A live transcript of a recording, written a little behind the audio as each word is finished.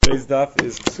Today's daf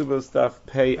is Kesuvos daf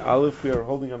Pei Aleph. We are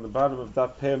holding on the bottom of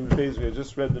daf Pei and Beis. We had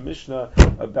just read the Mishnah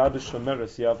about the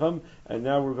Shomeres Yavam, and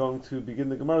now we're going to begin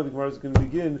the Gemara. The Gemara is going to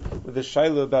begin with a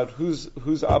shaila about who's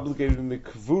obligated in the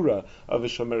Kevurah of a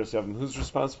Shomeres Yavam. Who's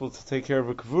responsible to take care of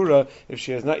a Kevurah if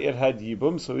she has not yet had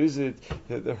Yibum? So is it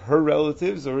her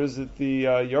relatives or is it the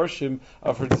Yarshim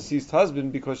of her deceased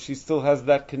husband, because she still has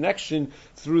that connection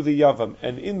through the Yavam?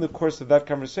 And in the course of that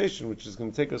conversation, which is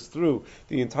going to take us through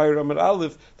the entire Amud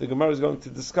Aleph, the Gemara is going to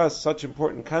discuss such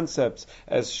important concepts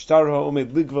as shtar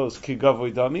ha'omed ligvos ki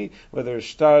gavoy dami, whether a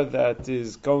shtar that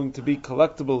is going to be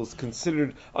collectible is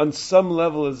considered on some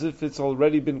level as if it's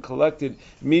already been collected,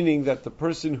 meaning that the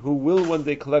person who will one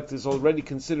day collect is already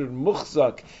considered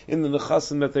muchzak in the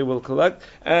nechasim that they will collect,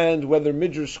 and whether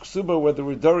midrash ksuba, whether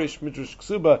we dorish midrash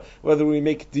ksuba, whether we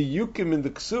make diyukim in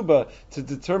the ksuba to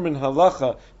determine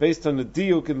halacha based on the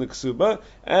diyuk in the ksuba,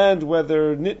 and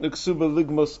whether nitna ksuba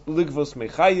ligvos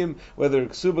mechayim, whether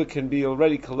ksuba can be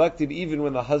already collected even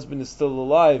when the husband is still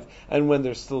alive and when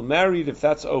they're still married, if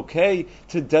that's okay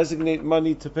to designate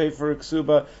money to pay for a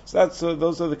ksuba. So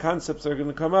those are the concepts that are going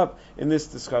to come up in this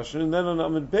discussion. And then on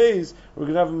Amud Beis, we're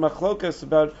going to have a machlokas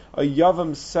about a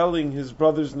Yavam selling his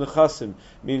brother's nechasim,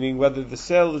 meaning whether the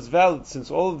sale is valid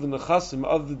since all of the nechasim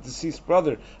of the deceased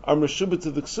brother are meshubah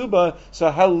to the ksuba. So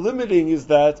how limiting is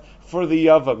that for the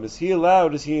Yavam? Is he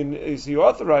allowed, is he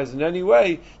authorized in any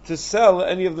way to sell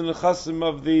any of the nechasim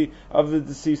of the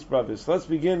deceased brothers? So let's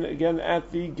begin again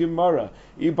at the Gemara.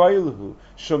 Ibayilhu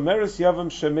Shomeres Yavam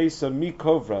Shemesa Mi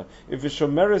Kovra. If a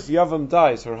Shomeres Yavam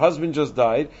dies, her husband just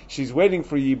died, she's waiting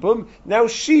for Yibum, now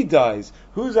she dies.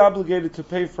 Who's obligated to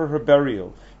pay for her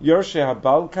burial? Yorshe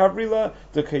Habal Kavrila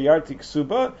the Kayarti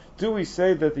Ksuba? Do we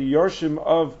say that the Yorshim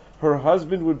of her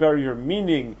husband would bury her,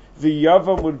 meaning the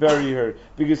Yavam would bury her,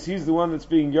 because he's the one that's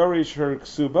being Yorish her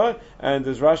Ksuba, and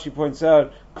as Rashi points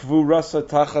out, Kevurah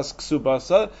tachas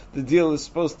Ksubasa, the deal is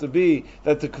supposed to be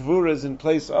that the Kevurah is in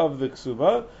place of the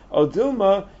Ksuba.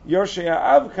 Odilma, Yorshe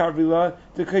Ha'av Kavrila,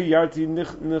 the Kayarti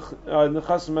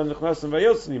Nechasim and Nechasim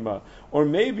Vayosnima. Or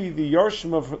maybe the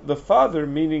Yorshim of the father,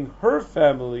 meaning her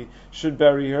family, should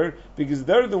bury her, because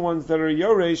they're the ones that are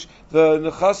Yoresh, the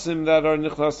Nechasim that are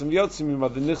Nechasim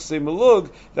Yotzimima, the Nichse Malug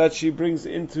that she brings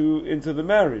into the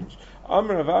marriage.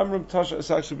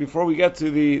 Actually, before we get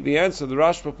to the answer, the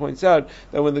Rashba points out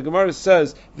that when the Gemara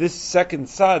says this second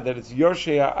sad, that it's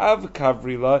Yorshe Ha'av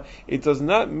Kavrila, it does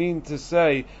not mean to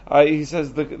say, he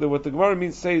says what the Gemara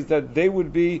means to say is that they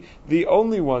would be the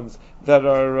only ones that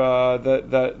are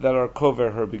that are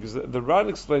kover her, because the Ran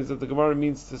explains that the Gemara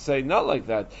means to say not like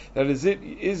that. That is it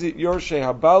Yorshe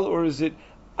Habal or is it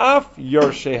Af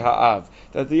Yorshe Ha'av,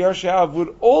 that the Yorshe Ha'av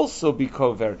would also be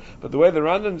kover. But the way the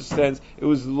Ran understands, it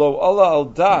was lo Allah al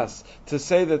das to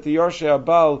say that the Yorshe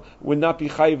Ha'bal would not be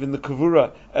chayiv in the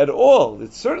Kevurah at all.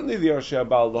 It's certainly the Yorshe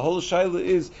Ha'bal. The whole shaila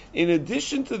is, in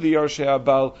addition to the Yorshe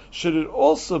Ha'bal, should it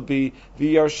also be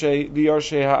the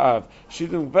Yorshe Ha'av?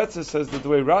 Shidduch Betza says that the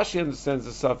way Rashi understands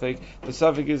the suffix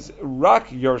is rak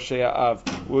Yorshe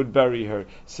Ha'av would bury her,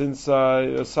 since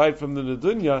aside from the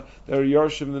Nedunya, there are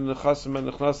Yorshim, the Nechasim, and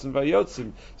Nechasim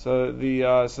Vayotzim.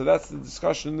 So that's the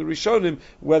discussion in the Rishonim,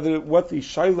 what the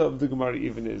shaila of the Gemara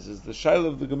even is. Is the shaila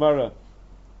of the Gemara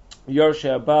Yorshe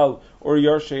Ha'bal or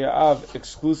Yorshe Ha'av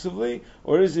exclusively,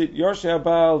 or is it Yorshe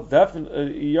Ha'bal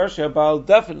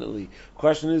definitely?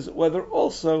 Question is whether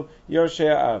also Yorshe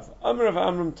Ha'av. Amr of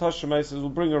Amram Tashamai says we'll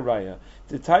bring a raya.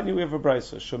 The Tanya we have a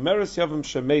brisa. Shomeres Yavam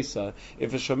Shemesa.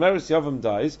 If a Shomeres Yavam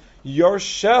dies,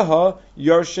 Yorsheha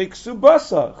Yorshe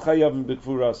Ksubasa Chayavim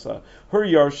B'Kvurasa. Her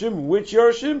Yarshim, which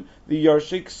Yarshim? The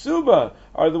Yorshe Ksuba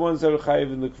are the ones that are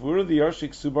chayiv in the Kevurah. The Yorshe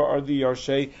Ksuba are the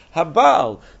Yorshe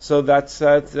Habal. So that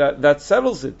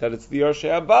settles it, that it's the Yorshe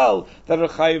Habal that are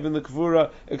chayiv in the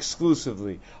Kevurah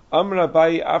exclusively. Amr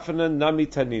Abayi Afana Nami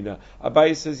Tanina.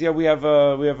 Abayi says, we have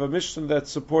a Mishnah that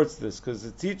supports this, because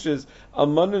it teaches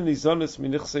Almana Nizonis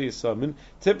Minichse Yisamin.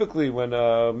 Typically, when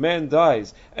a man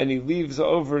dies and he leaves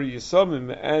over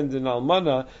Yisomim and an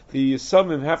Almana, the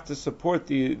Yisomim have to support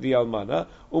the Almana.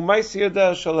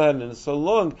 And so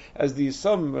long as the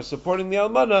Yisomim are supporting the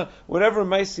Almana, whatever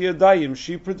Maisi Yadayim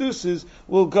she produces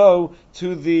will go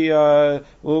to the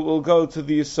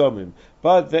Yisomim.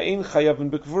 But the ein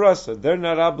chayavim b'kvurasa, they're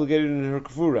not obligated in her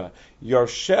kvura.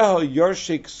 Yarsheha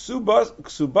Yarshe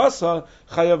Ksubasa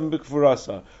chayavim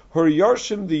b'kvurasa. Her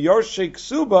Yarshim, the Yarshe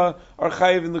Ksuba, are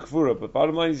chayiv in the Kevurah. But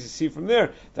bottom line is, you see from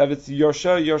there that it's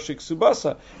Yarsha Yarshe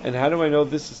Ksubasa. And how do I know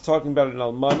this is talking about an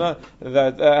Almana?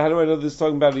 How do I know this is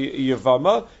talking about a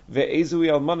Yavama? Ve'ezui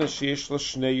Almana sheyesh la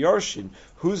shnei Yarshin.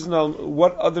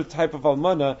 what other type of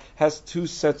almana has two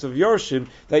sets of yarshim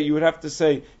that you would have to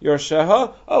say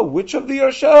yarsheha? Oh, which of the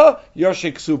yarsheha?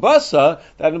 Yarshei ksubasa.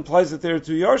 That implies that there are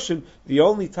two yarshim. The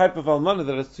only type of almana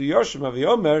that has two yarshim, Avi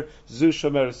Omer, zu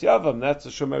Shomeres Yavam. That's a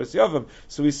Shomeres Yavam.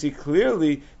 So we see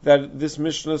clearly that this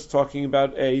Mishnah is talking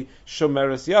about a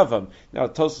Shomeres Yavam. Now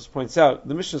Tosfos points out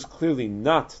the Mishnah is clearly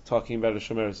not talking about a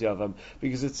Shomeres Yavam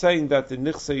because it's saying that the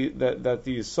nichse that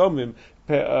the Yisomim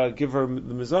give her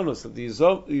the mizonos, that the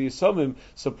Yisomim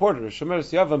support her.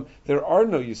 Shomeres Yavam, there are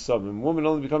no Yisomim. Woman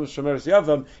only becomes Shomeres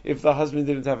Yavam if the husband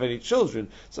didn't have any children.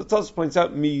 So Tosfos points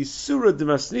out, Mi Yisura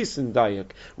Demasnisin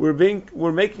Dayak.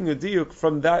 We're making a diuk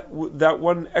from that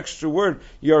one extra word,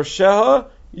 Yarsheha,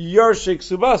 Yarshei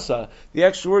Ksubasa, the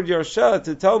extra word Yarsha,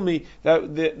 to tell me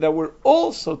that we're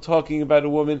also talking about a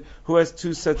woman who has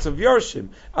two sets of Yarshim.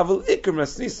 Aval Iker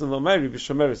Masnisan Lomayri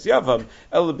B'Shomeres Yavam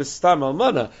Ela B'Stam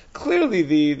Almana. Clearly,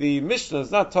 the Mishnah is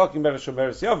not talking about a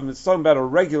Shomeres Yavam; it's talking about a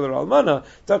regular Almana.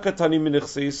 Takatani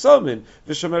Minichse Yisomin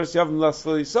V'Shomeres Yavam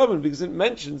Lasla Yisomin, because it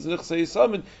mentions Nichse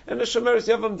Yisomin, and the Shomeres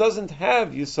Yavam doesn't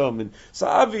have Yisomin. So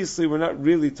obviously, we're not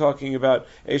really talking about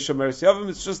a Shomeres Yavam.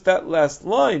 It's just that last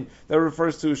line that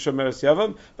refers to Shomeres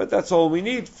Yavam, but that's all we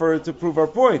need to prove our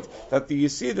point. That you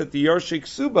see that the Yarshei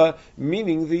Ksuba,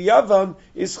 meaning the Yavam,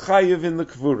 is chayiv in the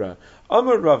Kevurah.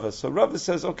 Amar Rava. So Rava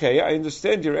says, okay, I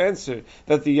understand your answer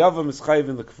that the Yavam is chayiv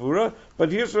in the Kevurah,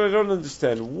 but here's what I don't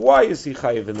understand. Why is he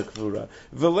chayiv in the Kevurah?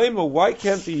 Velema, why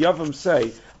can't the Yavam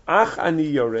say, Ach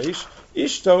ani yoresh,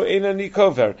 ishto ein ani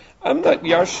kover? I'm not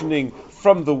yarshening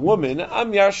from the woman,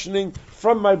 I'm yarshening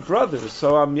from my brother.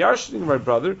 So I'm yarshening my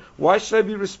brother. Why should I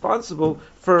be responsible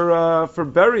for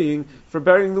burying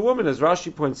the woman? As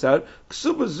Rashi points out,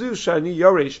 Ksuba zu shani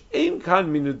yoresh ein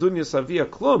kan min adunya savia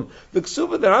klum. The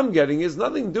ksuba that I'm getting is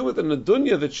nothing to do with the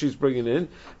adunya that she's bringing in.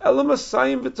 Ela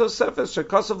masayim v'tosefes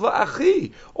shekasav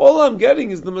la'achi. All I'm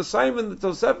getting is the masayim and the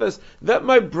tosefes that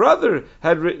my brother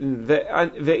had written.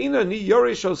 Ve'ina ni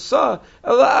yoresh osa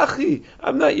ela achi.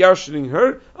 I'm not yarshening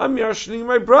her. I'm yarshening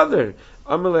my brother.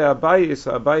 Amalei Abaye,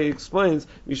 so Abaye explains,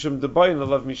 Mishum Debayin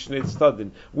Alav Mishnei Tzadin.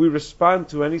 We respond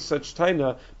to any such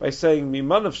taina by saying,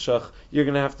 Miman Shach, you're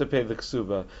going to have to pay the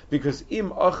ksuba. Because Im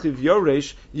Achiv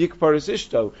Yoresh Yikparis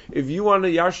Ishto. If you want to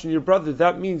yarshin your brother,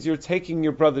 that means you're taking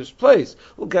your brother's place.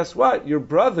 Well, guess what? Your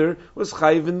brother was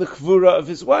chayiv in the Kevurah of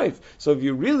his wife. So if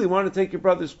you really want to take your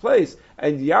brother's place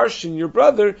and yarshin your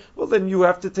brother, well, then you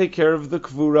have to take care of the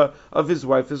Kevurah of his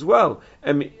wife as well.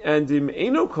 And Im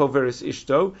Eino Koveris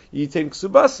Ishto, Yitain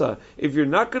Ksubasa. If you're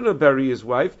not going to bury his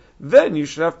wife, then you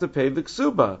should have to pay the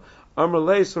ksuba.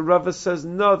 Amalei, so Rava says,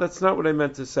 no, that's not what I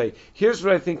meant to say. Here's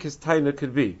what I think his taina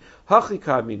could be.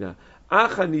 Hachikamina.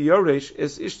 Achani yoresh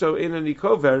is ishto enani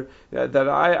kover, that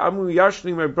I'm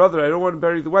yarshening my brother, I don't want to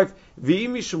bury the wife.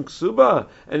 V'imishum ksuba,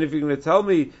 and if you're going to tell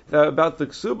me about the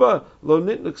ksuba, lo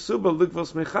nit ksuba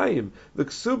ligvos mechayim. The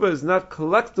ksuba is not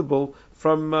collectible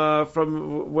from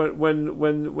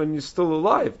when you're still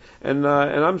alive, and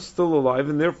I'm still alive,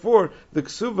 and therefore the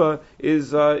ksuba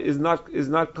is not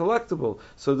collectible.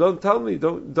 So don't tell me,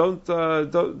 don't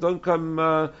come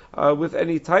with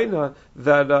any taina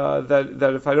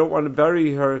that if I don't want to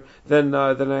bury her, then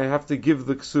I have to give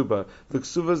the ksuba. The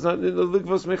ksuba is not in the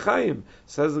ligvos mechayim.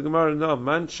 Says the Gemara, no,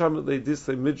 man shamet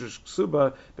leidisle midrash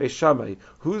ksuba beishamai.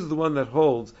 Who's the one that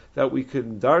holds that we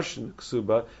can darshan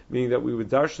ksuba, meaning that we would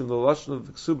darshan the lashon of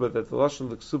the ksuba, that the lashon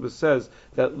of the ksuba says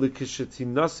that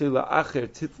likishetinase la'acher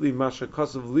titli masha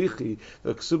kosav lichi.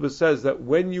 The ksuba says that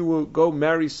when you will go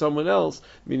marry someone else,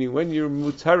 meaning when you're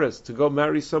muteres to go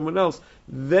marry someone else,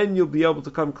 then you'll be able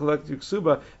to come collect your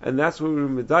ksuba, and that's where we're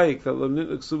medayik that lonit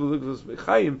ksuba ligvos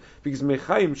mechayim, because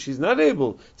mechayim she's not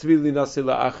able to be linase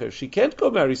la'acher. She can't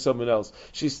go marry someone else.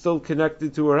 She's still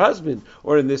connected to her husband,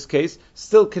 or in this case,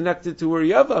 still connected to her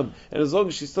yavam. And as long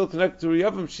as she's still connected to her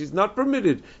yavam, she's not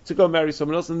permitted to go marry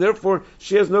someone else, and therefore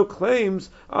she has no claims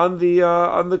on the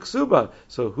ksuba.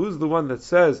 So who's the one that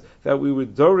says that we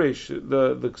would doresh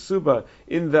the ksuba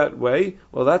in that way?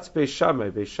 Well, that's Beis Shammai.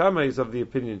 Beis Shammai is of the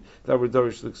opinion that we're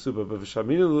doresh the ksuba,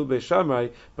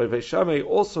 but Beis Shammai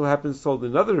also happens to hold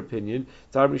another opinion,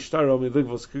 that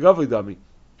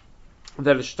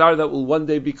a star that will one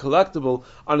day be collectible,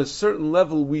 on a certain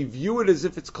level we view it as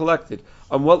if it's collected.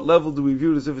 On what level do we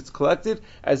view it as if it's collected?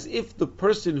 As if the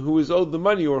person who is owed the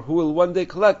money or who will one day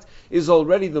collect is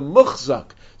already the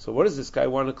muchzak. So what does this guy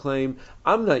want to claim?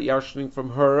 I'm not yarshening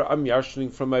from her, I'm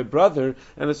yarshening from my brother,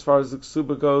 and as far as the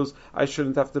ksuba goes, I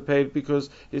shouldn't have to pay it because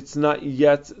it's not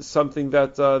yet something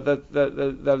that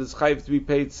is chayiv to be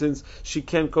paid, since she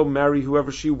can't go marry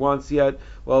whoever she wants yet.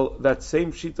 Well, that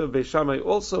same shita of Beis Shammai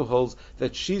also holds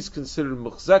that she's considered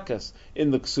muchzekas in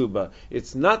the ksuba.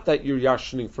 It's not that you're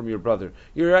yashening from your brother.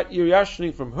 You're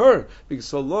yashening from her, because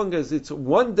so long as it's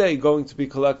one day going to be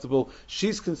collectible,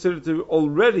 she's considered to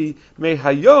already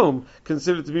mehayom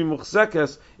considered to be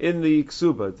muchzekas in the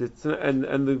ksuba.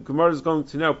 And the Gemara is going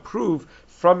to now prove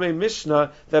from a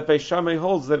Mishnah that Beis Shammai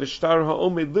holds that a shtar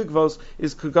ha'omed ligvos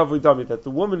is kagavli dami, that the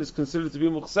woman is considered to be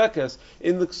muchzekas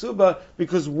in the ksuba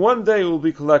because one day it will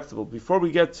be collectible. Before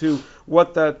we get to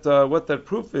what that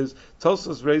proof is,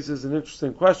 Tosfos raises an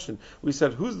interesting question. We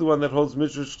said, who's the one that holds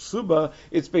midrash ksuba?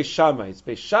 It's Beis Shammai. It's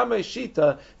Beis Shammai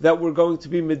shita that we're going to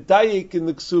be medayik in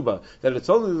the ksuba, that it's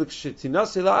only the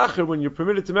shetinasi la'acher, when you're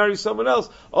permitted to marry someone else,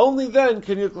 only then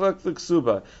can you collect the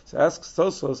ksuba. So asks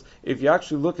Tosfos, if you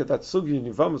actually look at that sugi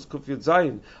in Yavam Kuf Yud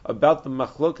Zayin about the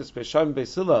machlokas Beis Shammai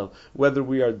Beis Hillel, whether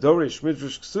we are dorish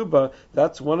midrash ksuba,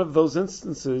 that's one of those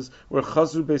instances where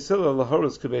chazru Beis Hillel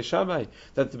lahoros keBeis Shammai,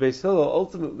 that the Beis Hillel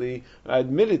ultimately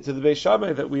admitted to the Beis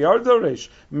Shammai that we are dorish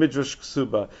midrash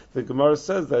ksuba. The Gemara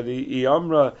says that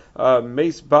iamra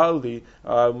meis bali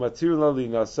matir lali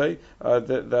nasei,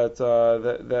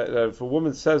 that if a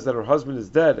woman says that her husband is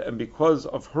dead, and because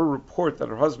of her report that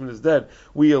her husband is dead,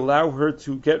 we allow her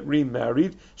to get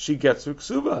remarried, she gets her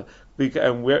ksuba.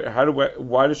 And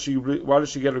why does she get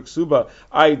her ksuba?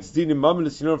 It's dinim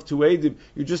mamanis. You don't have two edim.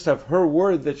 You just have her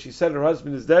word that she said her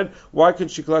husband is dead. Why can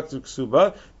she collect her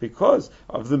ksuba? Because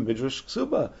of the midrash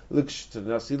ksuba.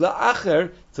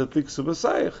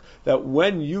 That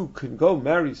when you can go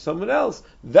marry someone else,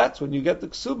 that's when you get the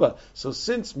ksuba. So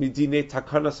since midine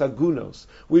takanas agunos,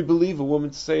 we believe a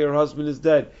woman to say her husband is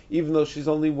dead, even though she's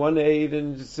only one aid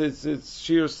and it's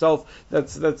she herself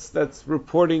that's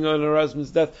reporting on her husband's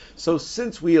death. So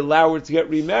since we allow her to get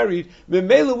remarried,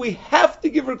 memela we have to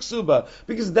give her ksuba,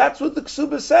 because that's what the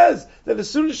ksuba says, that as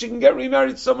soon as she can get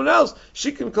remarried to someone else,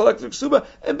 she can collect her ksuba,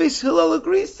 and Beis Hillel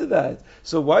agrees to that.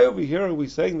 So why over here are we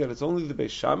saying that it's only the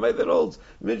Beis Shammai that holds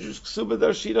midrash ksuba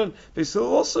darshinan? Beis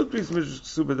Hillel also agrees midrash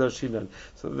ksuba darshinan.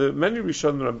 So the many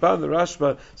Rishon, the Ramban, the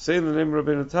Rashba say in the name of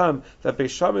Rabbeinu Tam that Beis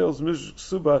Shammai holds midrash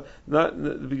ksuba, not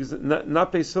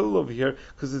Beis Hillel over here,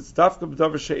 because it's dafka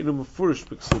b'davar she'enu mefurish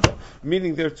b'ksuba,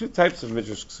 meaning there are two types of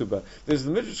midrash ksuba. There's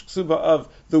the midrash ksuba of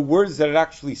the words that it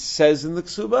actually says in the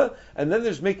ksuba, and then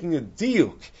there's making a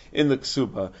diuk in the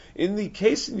ksuba. In the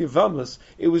case in Yavamas,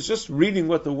 it was just reading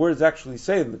what the words actually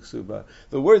say in the ksuba.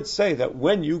 The words say that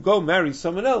when you go marry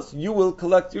someone else, you will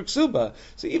collect your ksuba.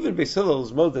 So even Beis Hillel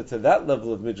is molded to that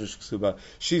level of midrash ksuba.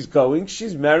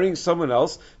 She's marrying someone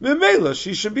else, memela,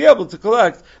 she should be able to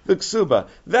collect the ksuba.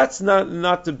 That's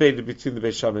not debated between the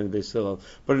Beis Shammai and the Beis Hillel.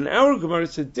 But in our Gemara,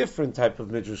 it's a different type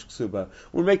of midrash ksuba.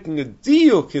 We're making a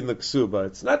diuk in the ksuba.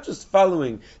 It's not just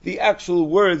following the actual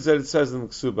words that it says in the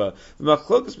ksuba. The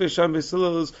machlokas Beis Shammai Beis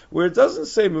Hillel is where it doesn't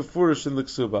say mefurish in the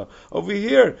ksuba. Over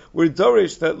here, we're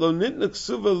dorish that lo nitna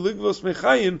ksuba ligvos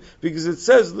mechayim, because it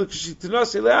says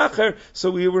l'kshitinasi le'acher,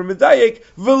 so we were medayek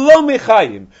v'lo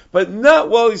mechayim, but not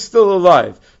while he's still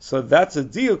alive. So that's a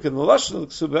diuk in the lashon of the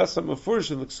ksuba. That's not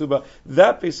mefurish in the ksuba.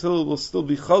 That Beis Hillel will still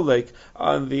be cholek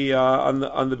on the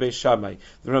Beis Shammai.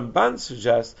 The Ramban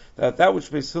suggests that which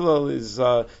Beis Hillel is,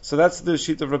 so that's the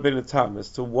sheet of Rabbeinu Tam as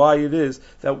to why it is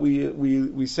that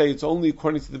we say it's only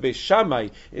according to the Beis Shammai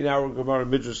in our Gemara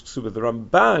Midrash Ksuba. The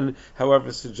Ramban,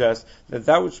 however, suggests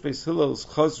that which Beis Hillel is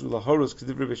chazru lahoros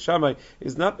k'divrei Beis Shammai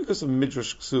is not because of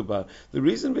Midrash Ksuba. The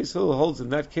reason Beis Hillel holds in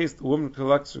that case the woman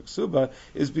collects her Ksuba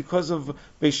is because of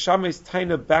Beis Shammai's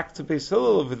taina back to Beis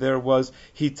Hillel over there was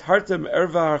hitartem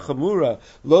erva harchamura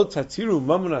lo tatiru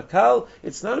mamun akal.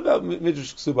 It's not about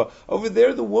Midrash Ksuba. Over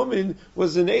there the woman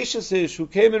was an Eishes Ish who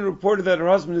came and reported that her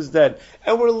husband is dead,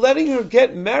 and we're letting her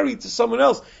get married to someone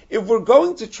else. If we're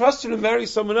going to trust her to marry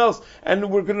someone else, and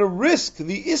we're going to risk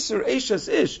the Isser Eishes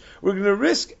Ish, we're going to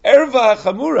risk Erva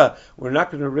HaChamura, we're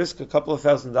not going to risk a couple of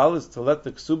 $1,000s to let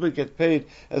the Ksuba get paid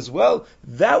as well.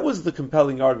 That was the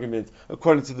compelling argument,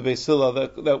 according to the Beis Hillel,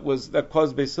 that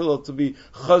caused Beis Hillel to be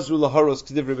Chazru Laharos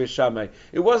K'divrei Beis Shammai.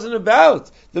 It wasn't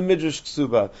about the Midrash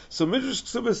Ksuba. So Midrash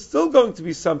Ksuba is still going to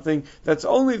be something that's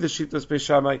only the Shitas Beis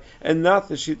Shammai and not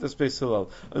the Shitas Beis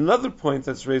Hillel. Another point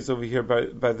that's raised over here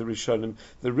by the Rishonim,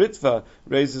 the Ritva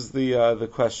raises the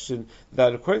question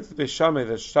that according to the Beis Shammai,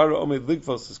 that Shtara Omed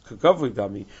Ligvos is Kagavli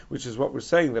Dami, which is what we're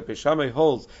saying, that Beis Shammai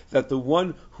holds that the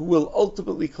one who will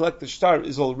ultimately collect the shtar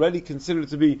is already considered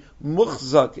to be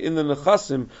muchzak in the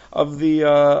nechasim of the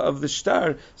of the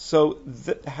shtar. So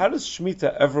how does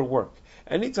Shemitah ever work?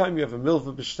 Anytime you have a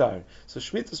milva b'shtar, so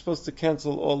Shemitah is supposed to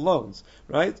cancel all loans,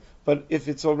 right? But if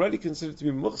it's already considered to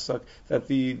be muchsak, that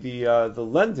the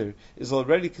lender is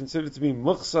already considered to be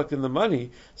muchsak in the money,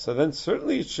 so then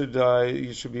certainly you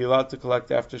should be allowed to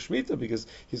collect after Shemitah because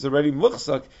he's already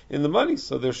muchsak in the money.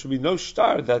 So there should be no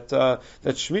shtar that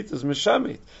Shemitah is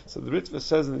mishamit. So the Ritva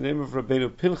says in the name of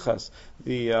Rabbeinu Pinchas,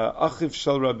 the achiv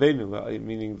shel Rabbeinu,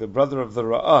 meaning the brother of the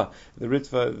Ra'ah. The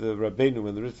Rabbeinu,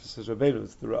 when the Ritva says Rabbeinu,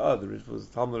 it's the Ra'ah. The Ritva was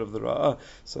the Talmud of the Ra'ah,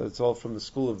 so it's all from the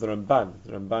school of the Ramban.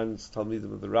 The Ramban is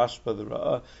Talmidim of the Rashba, the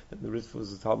Ra'ah, and the Ritva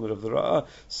was the Talmud of the Ra'ah.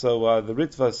 So the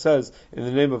Ritva says in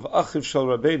the name of achiv shel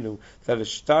Rabbeinu that a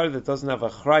shtar that doesn't have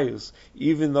achrayus,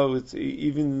 even though it's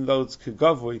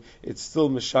kegavui, it's still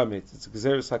mishamit. It's a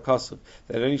gezeres hakasuv.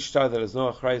 That any shtar that has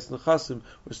no achrayus nechasim,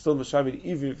 we're still mishamit,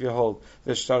 even if you hold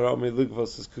the shtar omei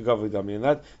ligvos is kegavui dami.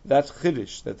 And that's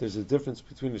chiddush, that there's a difference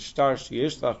between a shtar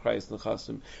sheyesh l'achrayus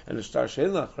nechasim and a shtar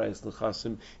she'en l'achrayus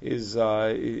nechasim is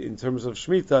in terms of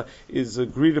Shemitah is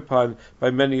agreed upon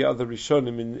by many other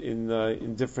Rishonim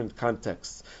in different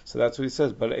contexts. So that's what he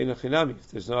says. But einachinami,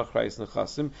 if there's no achrayus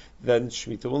nechasim, then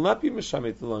Shemitah will not be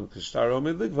mishamit the long because shtar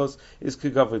omei ligvos is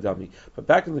kegavui dami. But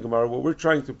back in the Gemara, what we're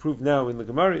trying to prove now in the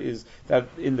Gemara is that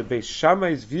in the Beis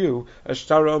Shammai's view, a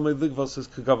shtar omei ligvos is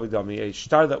kegavui dami. A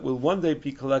shtar that will one day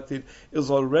be collected is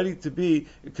already to be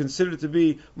considered to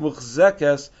be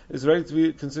muchzekes, is ready to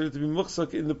be considered to be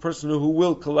muchzak in the person who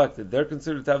will collect it. They're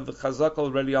considered to have the chazak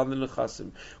already on the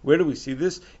nechasim. Where do we see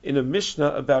this? In a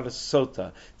Mishnah about a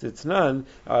sota. Titnan,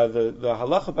 the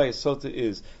halacha by a sota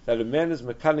is that a man is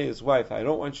mekane his wife. I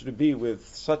don't want you to be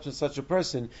with such and such a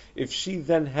person. If she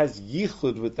then has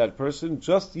yichud with that person,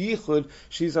 just yichud,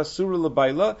 she's asura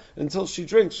l'bayla until she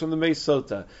drinks from the mei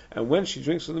sota. And when she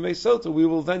drinks from the mei sota, we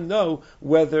will then know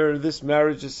whether this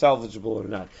marriage is salvageable or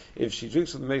not. If she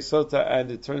drinks from the mei sota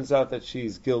and it turns out that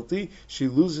she's guilty, she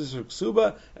loses her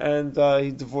ksuba and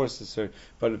he divorces her.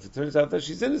 But if it turns out that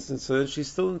she's innocent, so then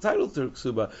she's still entitled to her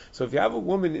ksuba. So if you have a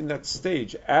woman in that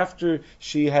stage, after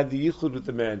she had the yichud with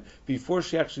the man, before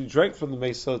she actually drank from the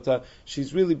mei sota,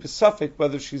 she's really besuffic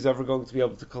whether she's ever going to be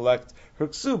able to collect her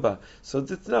ksuba. So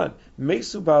ditnan,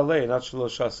 meisu ba'alei, not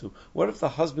shalosh shasu. What if the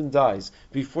husband dies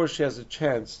before she has a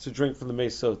chance to drink from the mei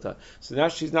sota? So now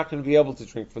she's not going to be able to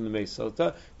drink from the mei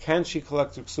sota. Can she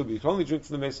collect her ksuba? You can only drink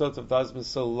from the mei sota if the husband is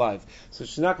still alive. So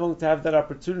she's not going to have that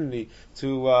opportunity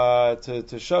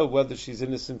to show whether she's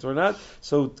innocent or not.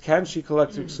 So can she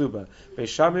collect her ksuba? Beis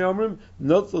Shammai omrim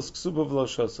notlos ksuba v'lo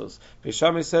shosos. Beis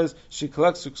Shammai says she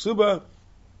collects her ksuba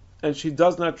and she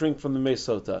does not drink from the mei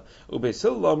sota. Ubeis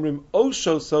Hillel omrim o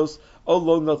shosos o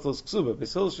lo notlos ksuba.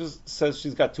 Beis Hillel just says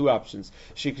she's got two options.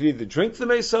 She could either drink the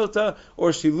mei sota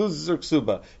or she loses her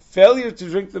ksuba. Failure to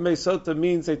drink the mei sota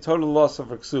means a total loss of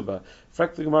her ksuba.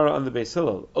 Frak the Gemara on the Beis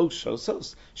Hillel. Oh,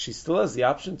 shosos. She still has the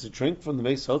option to drink from the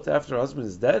mei sota after her husband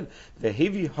is dead.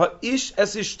 Vehevi ha'ish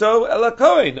es ishto el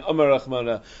hakohen, Amar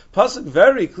Rachmana. Pasuk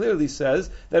very clearly says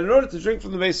that in order to drink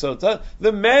from the mei sota,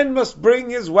 the man must bring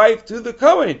his wife to the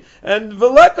kohen. And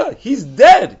veleka, he's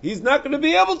dead. He's not going to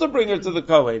be able to bring her to the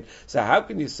kohen. So how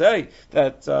can you say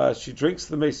that she drinks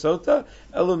the mei sota?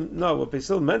 No, what Beis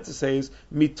Hillel meant to say is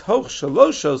mitoch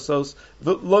shalosh shosos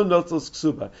lo notlos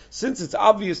ksuba. Since it's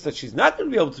obvious that she's not going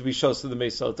to be able to be shos to the mei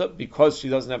sota because she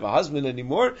doesn't have a husband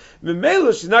anymore,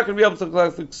 memela she's not going to be able to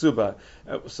collect the ksuba.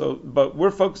 But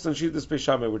we're focused on Shittas Beis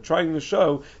Shammai. We're trying to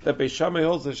show that Beis Shammai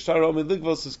holds that shtar omei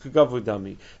ligvos is kegavui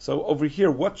dami. So over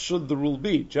here, what should the rule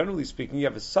be? Generally speaking, you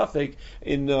have a suffix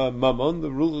in Mammon.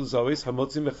 The rule is always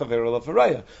hamotzi mechaver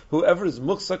lafaraya. Whoever is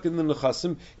muchsak in the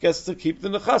nechasim gets to keep the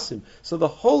nechasim. So the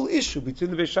whole issue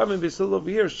between the Beis Shammai and Beis Hillel over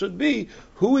here should be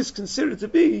who is considered to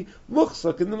be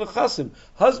muchsak in the nechasim.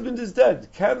 Husband is dead.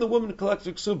 Can the woman collect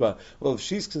her ksuba? Well, if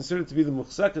she's considered to be the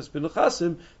muchsakas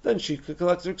b'nechasim, then she could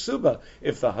collect her ksuba.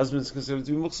 If the husband is considered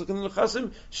to be muchsak in the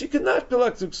nechasim, she cannot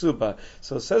collect her ksuba.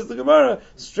 So says the Gemara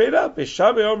straight up: Beis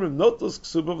Shammai omrim notlos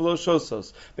ksuba v'lo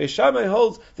shosos. Beis Shammai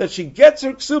holds that she gets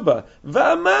her ksuba.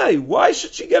 V'amai, why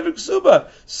should she get her ksuba?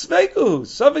 Sveiku,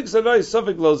 savik zanai,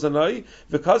 savik lo zanai,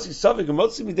 because he's savik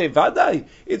emotzi midei vadai.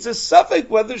 It's a suffix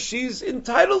whether she's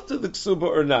entitled to the ksuba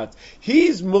or not.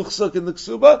 He's muchsak in the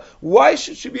ksuba. Why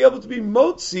should she be able to be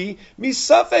motzi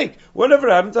misafek? Whatever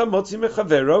happened to motzi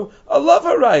mechavero alav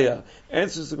haraya.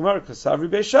 Answers the Gemara, Kasavri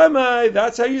Beishamai.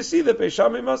 That's how you see that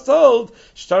Beishamai must hold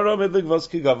Shtaro Midligvos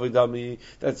Kigavoidami.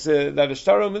 That's that a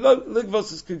Shtaro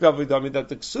Midligvos is Kigavoidami. That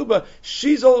the Ksuba,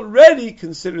 she's already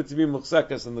considered to be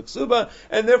Muchzakas in the Ksuba,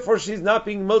 and therefore she's not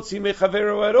being Motzi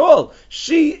Mechavero at all.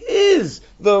 She is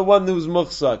the one who's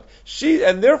Muchzak.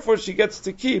 And therefore she gets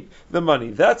to keep the money.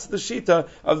 That's the Shita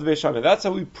of the Beishamai. That's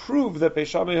how we prove that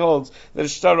Beishamai holds that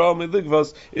Shtaro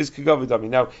Midligvos is Kigavoidami.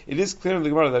 Now, it is clear in the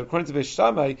Gemara that according to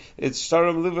Beishamai, it's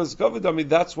Shtaram Livas Gavidami,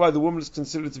 that's why the woman is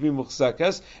considered to be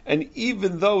Muchzakes, and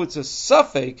even though it's a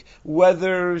suffix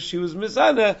whether she was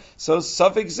Mizana, so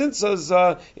suffix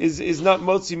Zinsa is not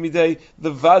Motzi Midei,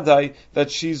 the Vadai,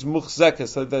 that she's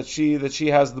Muchzakes, that she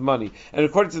has the money. And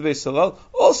according to the Beis Hillel,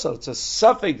 also it's a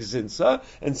suffix Zinsa,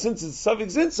 and since it's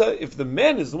suffix Zinsa, if the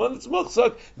man is the one that's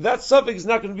Muchzak, that suffix is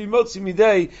not going to be Motzi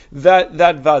Midei, that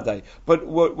Vadai. But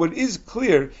what is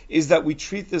clear is that we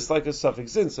treat this like a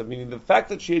suffix Zinsa, meaning the fact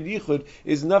that she had Yichud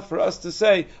is enough for us to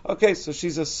say, okay, so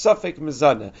she's a suffix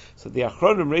mizana. So the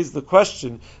Achronim raised the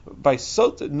question by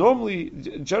sota. Normally,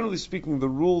 generally speaking, the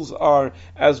rules are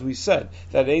as we said,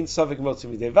 that ain't suffix motzi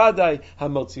midei vadai,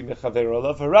 hamotzi mechaver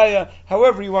olav haraya.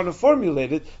 However you want to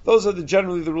formulate it, those are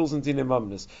generally the rules in Dinei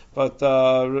Mamnis. But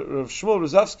Rav Shmuel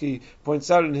Rozovsky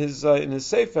points out in his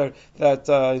sefer that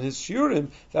in his shiurim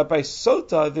that by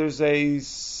sota there's a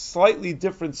slightly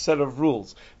different set of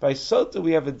rules. By sota,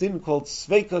 we have a din called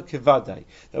sveika kevadai.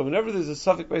 That whenever there's a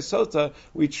suffix by sota,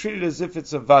 we treat it as if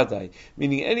it's a vadai.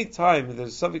 Meaning, any time there's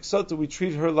a suffix sota, we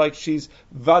treat her like she's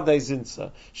vadai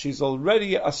zinsa. She's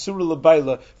already asura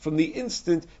labaila from the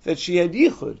instant that she had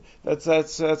yichud.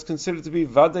 That's considered to be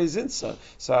vadai zinsa.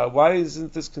 So why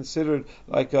isn't this considered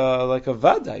like a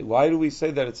vadai? Why do we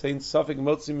say that it's saying suffix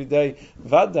motzi midei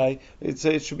vadai?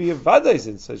 It should be a vadai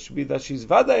zinsa. It should be that she's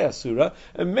vadai asura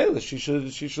and she should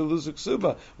lose a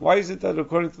ksuba. Why is it that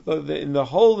according to in the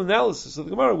whole analysis of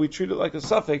the Gemara we treat it like a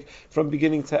suffix from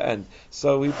beginning to end?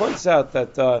 So he points out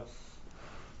that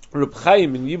Reb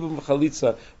Chaim in Yavam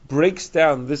Chalitza breaks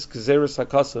down this Kezeres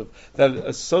HaKasav, that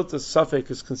a sota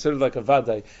suffix is considered like a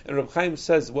vadai. And Reb Chaim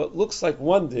says what looks like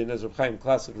one din, as Reb Chaim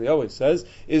classically always says,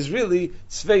 is really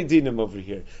tzvei dinim over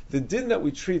here. The din that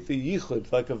we treat the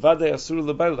yichud like a vadai asur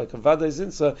l'bayla, like a vadai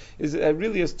zinsa,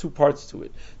 really has two parts to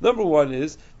it. Number one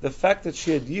is the fact that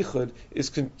she had yichud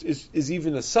is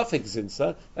even a suffix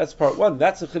zinsa. That's part one.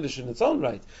 That's a chiddush in its own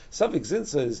right. Suffix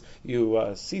zinsa is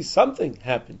you see something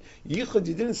happen. Yichud,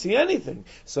 you didn't see anything.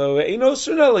 So eino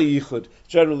surnela yichud,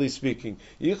 generally speaking.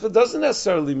 Yichud doesn't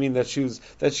necessarily mean that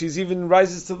she's even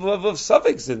rises to the level of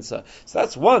suffix zinsa. So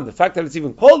that's one, the fact that it's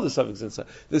even called a suffix zinsa.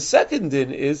 The second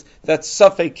din is that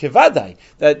suffix kevadai,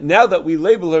 that now that we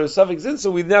label her a suffix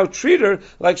zinsa, we now treat her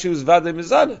like she was vadai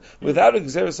mizana. Without a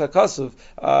Kezeres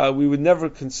HaKasav, we would never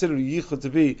consider yichud to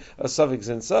be a suffix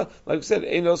zinsa. Like I said,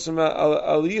 ein osem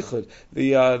al yichud.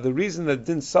 The reason that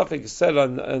din suffix is said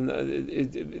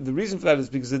the reason for that is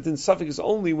because the din suffix is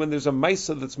only when there's a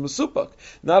maisa that's masupak,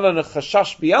 not on a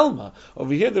chashash bialma.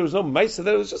 Over here there was no maisa,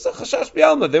 there was just a chashash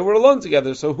bialma. They were alone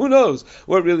together, so who knows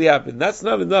what really happened. That's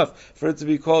not enough for it to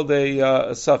be called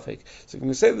a suffix. So when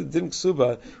you say that din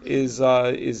ksuba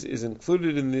is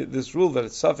included in this rule that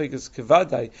it's suffix is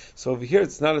kevadai, so over here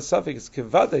it's not a suffix, it's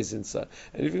kevadai zinsa.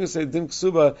 And if you're going to say din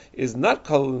ksuba is not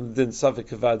called din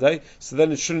suffix kevadai, so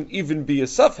then it shouldn't even be a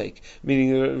suffix.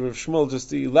 Meaning Rav Shmuel,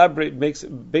 just to elaborate, makes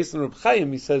based on Reb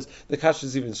Chaim, he says the kasha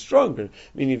is even stronger.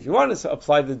 Meaning if you want to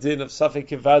apply the din of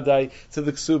suffix kevadai to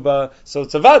the ksuba, so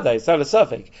it's a vadai, it's not a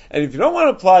suffix. And if you don't want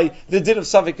to apply the din of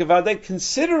suffix kevadai,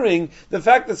 considering the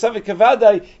fact that suffix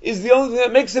kevadai is the only thing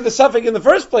that makes it a suffix in the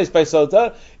first place by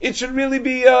sota, it should really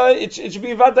be it should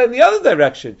be a vadai in the other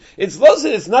direction. It's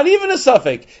lozin, it's not even a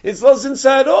suffix. It's lozin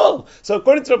at all. So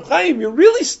according to Reb Chaim, you're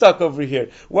really stuck over here.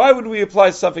 Why would we apply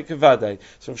suffix kevadai?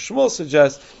 So Shmuel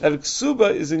suggests that a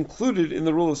ksuba is included in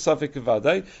the rule of suffix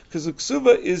kevadai because a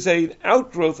ksuba is an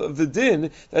outgrowth of the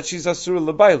din that she's asura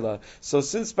labaila. So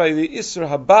since by the isur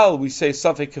habal we say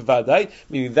suffix kevadai,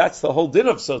 meaning that's the whole din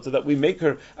of sota, that we make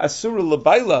her asura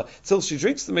labaila till she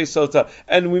drinks the mesota,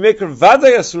 and we make her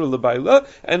vadai asura labaila,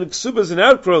 and ksuba is an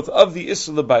outgrowth of the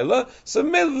isur labaila. So the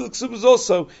ksuba is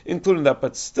also included in that,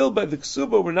 but still by the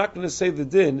ksuba we're not going to say the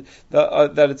din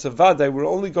that it's a vadai. We're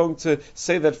only going to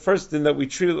say that first din that we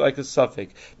treat it like a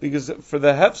suffix, because for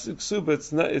the hefsek ksuba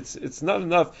it's not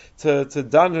enough to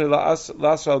dan her la'as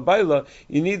lasral baila,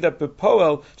 you need that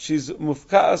bepoel she's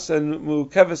mufkaas and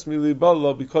mukeves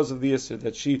milibolo because of the isser,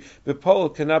 that she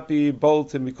bepoel cannot be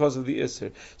bolted because of the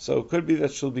isser. So it could be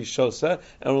that she'll be shosa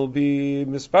and will be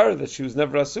mispara, that she was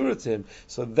never asura to him.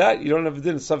 So that you don't have a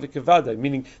din safek kavada,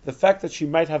 meaning the fact that she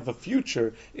might have a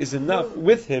future is enough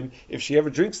with him. If she ever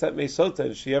drinks that mesota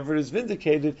and she ever is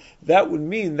vindicated, that would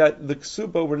mean that the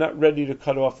ksuba we're not ready to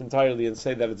cut off entirely and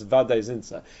say that it's vaday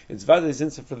zinsa. It's vaday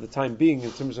zinsa for the time being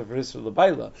in terms of her isra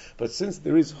labaila. But since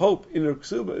there is hope in her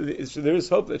ksuba, there is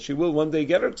hope that she will one day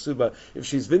get her ksuba if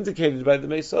she's vindicated by the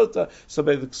mesota. So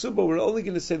by the ksuba, we're only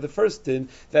going to say the first din,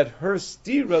 that her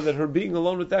stira, that her being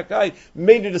alone with that guy,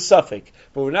 made it a suffix.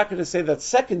 But we're not going to say that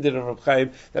second din of Reb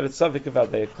Chaim, that it's suffix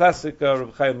about a classic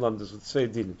Reb Chaim Lamdas with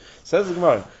Svei Din. Says the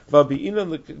Gemara, so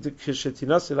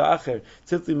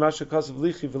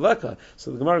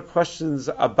the Gemara questions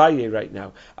Abaye right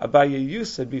now. Abaye, you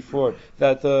said before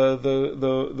that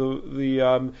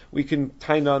we can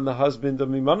tie on the husband of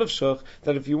Miman of Shach,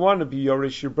 that if you want to be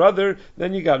Yorish your brother,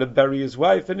 then you got to bury his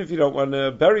wife, and if you don't want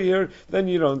to bury her, then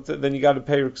you don't. Then you got to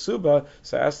pay her ksuba.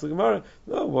 So I asked the Gemara,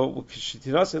 no, well,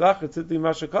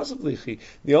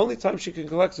 the only time she can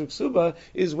collect her ksuba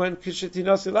is when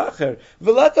kishetinasi lacher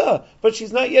veleka, but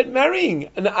she's not yet marrying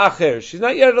an acher. She's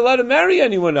not yet allowed to marry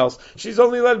anyone else. She's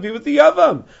only allowed to be with the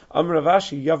yavam. Amar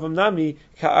Ravashi, yavam nami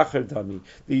ka'acher dami.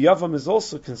 The yavam is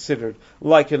also considered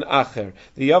like an acher.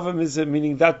 The yavam is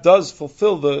meaning that does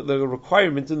fulfill the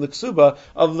requirement in the ksuba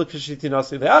of the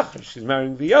kishetinasi leacher. She's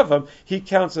marrying the yavam. He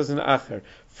counts as an acher.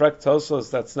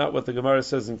 Fraktosos, that's not what the Gemara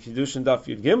says in Kiddushin Daf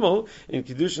Yud Gimel. In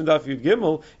Kiddushin Daf Yud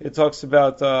Gimel, it talks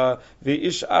about the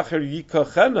ish acher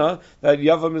yikachena, that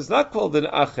Yavam is not called an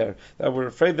acher, that we're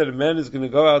afraid that a man is going to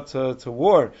go out to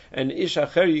war, and ish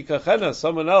acher yikachena,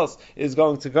 someone else is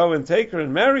going to go and take her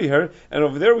and marry her, and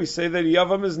over there we say that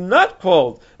Yavam is not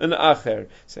called an acher.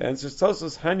 So answers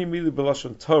Tosos, hani mili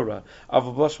b'lashon Torah, av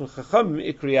b'lashon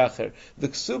chachamim ikri acher. The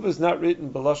ksuba is not written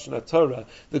b'lashon Torah,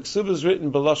 the ksuba is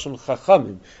written b'lashon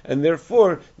chachamim. And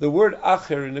therefore, the word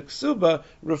acher in a ksuba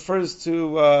refers to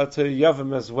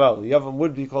yavam as well. Yavam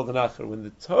would be called an acher. When the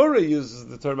Torah uses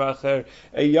the term acher,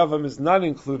 a yavam is not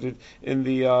included in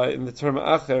the term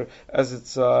acher as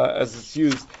it's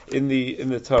used in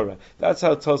the Torah. That's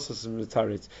how Tosas and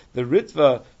Mitaritz. The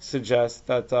Ritva suggests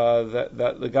that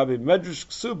Legabi Medrash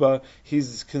ksuba,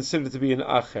 he's considered to be an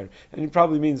acher, and he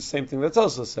probably means the same thing that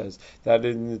Tosas says, that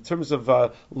in terms of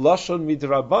lashon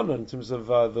midrabanan, in terms of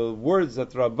the words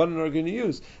that the Rabbanan are going to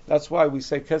use. That's why we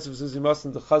say Kesuvos zimas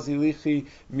and dechazi lichi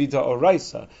mida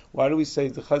oraisa. Why do we say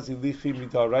dechazi lichi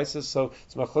mida oraisa? So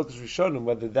it's machlokes rishonim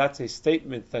whether that's a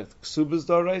statement that ksuba is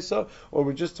d'oraisa, or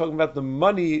we're just talking about the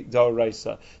money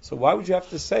d'oraisa. So why would you have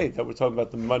to say that we're talking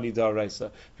about the money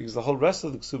d'oraisa? Because the whole rest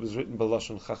of the ksuba is written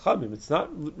b'lashon chachamim. It's not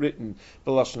written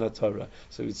b'lashon Torah.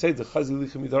 So we'd say dechazi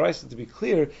lichi mida oraisa to be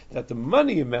clear that the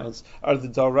money amounts are the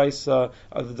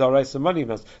d'oraisa money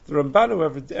amounts. The Ramban,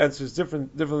 however, answers differently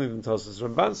than Tosas.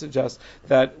 Ramban suggests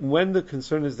that when the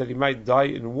concern is that he might die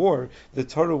in war, the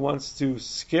Torah wants to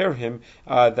scare him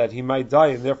that he might die,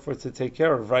 and therefore to take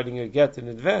care of writing a get in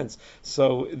advance.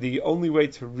 So the only way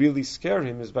to really scare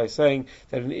him is by saying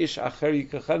that an ish acher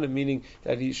yikachena, meaning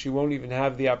that she won't even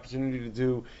have the opportunity to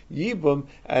do yibum,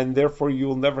 and therefore you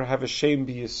will never have a shame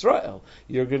be Yisrael.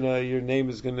 Your name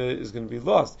is gonna be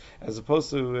lost. As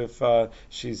opposed to if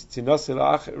she's tinasel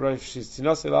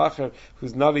acher,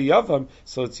 who's not a yavam,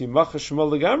 so it's Yimacha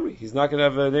Shmuel Legamri. He's not going to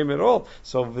have a name at all.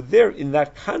 So over there, in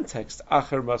that context,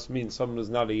 Acher must mean someone who's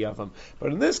not a Yavam.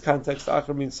 But in this context,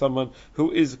 Acher means someone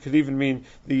who could even mean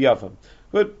the Yavam.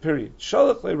 Good, period.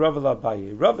 Shalach le Rav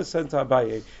Abaye. Rav sent to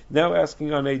Abaye, now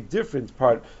asking on a different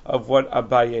part of what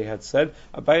Abaye had said.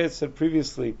 Abaye had said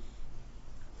previously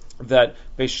that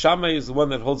Beis Shammai is the one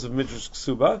that holds of Midrash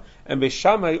Ksuba, and Beis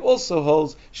Shammai also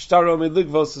holds Shtaro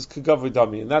Meligvos as Kegavur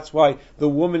Dami, and that's why the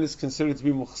woman is considered to be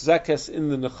Muchzekes in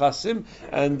the Nechasim,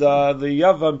 and the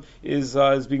Yavam is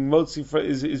being Motzi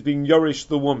is being Yorish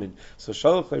the woman. So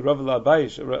Shalach le Rav Abaye,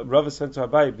 Rav sent to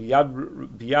Abaye,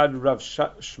 Biyad Rav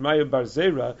Shmaya Bar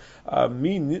Zera,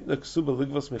 Mi Nitna Ksuba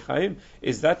Ligvos Mechaim.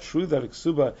 Is that true that a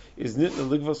Ksuba is Nitna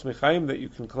Ligvos Mechaim, that you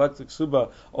can collect a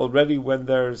Ksuba already when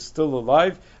they're still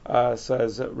alive? So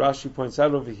as Rashi points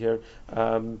out over here,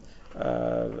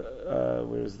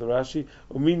 Where is the Rashi?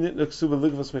 Umin ksuva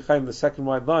ligvos mechayim, the second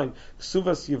wide line.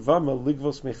 Ksuvas yavama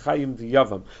ligvos mechayim the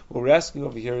Yavam. What we're asking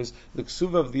over here is the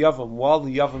ksuva of the Yavam while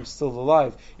the Yavam's still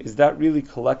alive. Is that really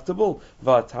collectible?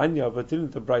 Va'atanya, but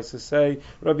didn't the Brisa say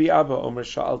Rabbi Abba Omer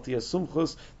Sha'alti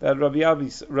Asumchus, that Rabbi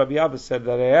Abba said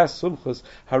that I asked Sumchus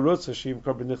Harotz Hashim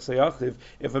Kar b'nichsei achiv,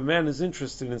 if a man is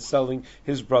interested in selling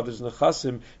his brother's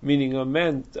nechasim, meaning a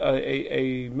man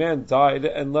died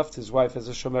and left his wife as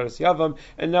a Shomeres Yavam,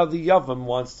 and now the Yavam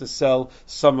wants to sell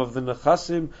some of the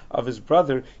nechasim of his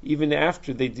brother. Even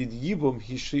after they did Yibum,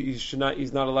 he's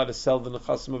not allowed to sell the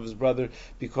nechasim of his brother,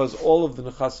 because all of the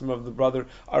nechasim of the brother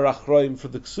are achroim for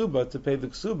the ksuba, to pay the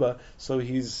ksuba. So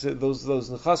those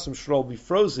nechasim should all be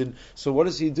frozen. So what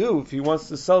does he do if he wants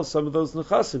to sell some of those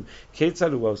nechasim?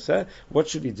 What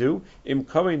should he do? Im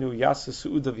koinu yasa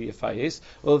suuda v'yafayes.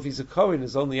 Well, if he's a kohen,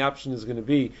 his only option is going to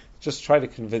be just try to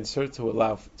convince her to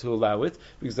allow it,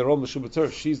 because they're all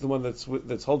meshubatur. She's the one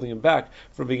that's holding him back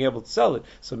from being able to sell it.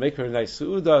 So make her a nice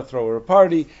suuda, throw her a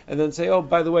party, and then say, "Oh,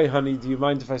 by the way, honey, do you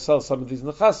mind if I sell some of these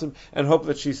nechasim?" And hope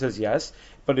that she says yes.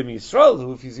 But in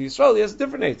Yisrael, if he's Yisrael, he has a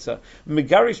different eitzah.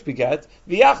 Megarish beget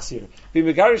v'yachzir. Be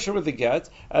megarish her with the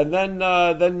get, and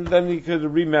then he could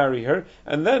remarry her,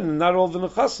 and then not all the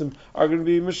nechasim are going to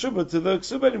be meshubah to the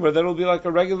ksuba anymore. That'll be like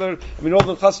a regular. I mean, all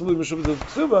the nechasim will be meshubah to the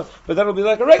ksuba, but that'll be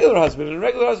like a regular husband, and a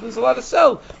regular husband's allowed to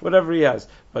sell whatever he has.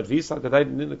 But but if you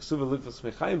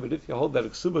hold that a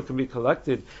ksuba can be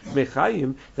collected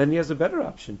mechayim, then he has a better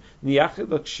option.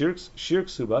 Shir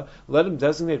ksuba, let him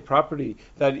designate property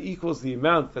that equals the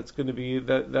amount that's going to be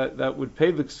that would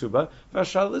pay the ksuba.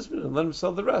 Vashal lisbon, and let him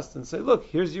sell the rest and say, look,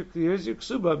 here's your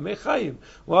ksuba mechayim.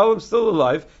 While I'm still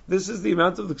alive, this is the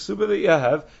amount of the ksuba that you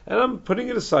have, and I'm putting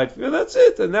it aside for you. And that's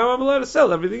it. And now I'm allowed to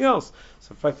sell everything else.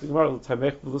 So, well,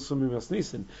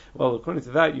 according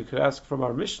to that, you could ask from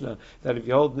our Mishnah that if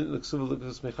you hold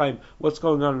what's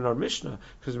going on in our Mishnah?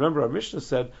 Because remember, our Mishnah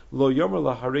said Lo yomer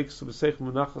laharek subasech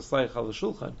munachas layich al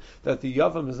shulchan, that the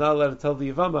Yavam is not allowed to tell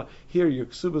the Yavama, here your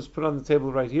ksuba is put on the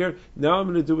table right here. Now I'm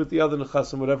going to do with the other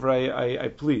nechasim whatever I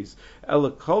please.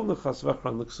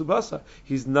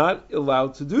 He's not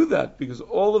allowed to do that because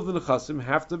all of the nechasim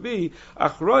have to be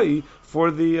achroi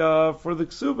for the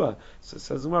ksuba. So it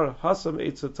says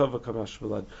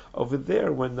over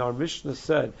there, when our Mishnah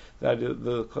said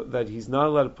that he's not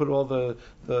allowed to put all the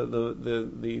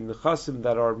nechasim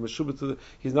that are meshubah to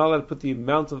he's not allowed to put the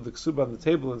amount of the ksuba on the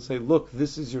table and say, look,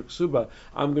 this is your ksuba,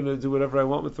 I'm going to do whatever I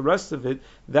want with the rest of it.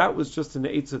 That was just an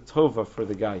eitzah tova for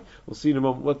the guy. We'll see in a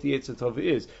moment what the eitzah tova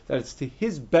is. That it's to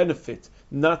his benefit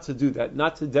not to do that,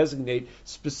 not to designate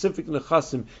specific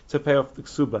nechasim to pay off the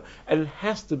ksuba. And it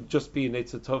has to just be an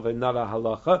eitzah tova and not a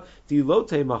halacha.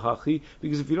 Dilote mahachi,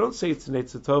 because if you don't say it's an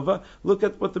eitzah tova, look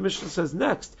at what the Mishnah says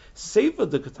next. Seva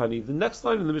de katani. The next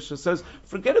line in the Mishnah says,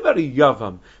 forget about a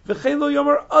yavam. V'chein lo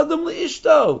yomer adam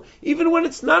leishto. Even when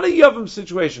it's not a yavam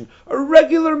situation, a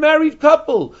regular married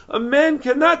couple, a man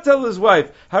cannot tell his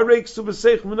wife, harei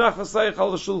ksubaseich munachas layich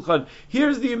al shulchan.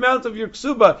 Here's the amount of your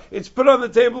ksuba. It's put on the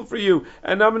table for you,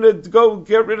 and I'm going to go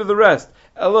get rid of the rest.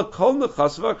 Ela kol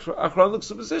nechasim achron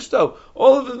l'ksubasishto.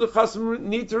 All of the nechasim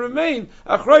need to remain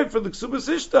achroi for the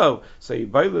ksubasishto. So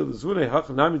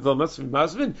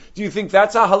do you think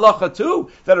that's a halacha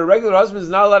too? That a regular husband is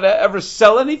not allowed to ever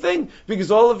sell anything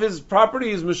because all of his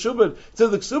property is meshubad to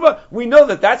the ksuba? We know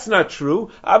that that's not true.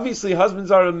 Obviously,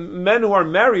 men who are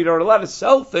married are allowed to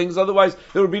sell things. Otherwise,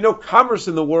 there would be no commerce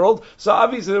in the world. So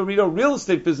obviously, there would be no real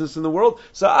estate business in the world.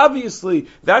 So obviously,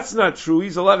 that's not true.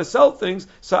 He's allowed to sell things.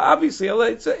 So obviously,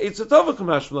 it's a tova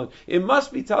kamashmalan. It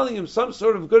must be telling him some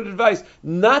sort of good advice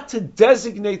not to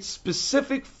designate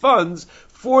specific funds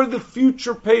for the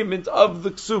future payment of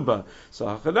the ksuba. So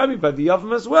hachanami by the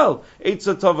yavam as well.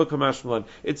 Eitzah tova kamashmalan.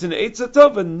 It's an eitzah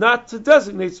tova not to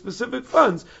designate specific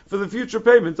funds for the future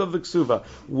payment of the ksuba.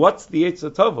 What's the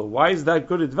eitzah tova? Why is that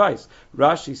good advice?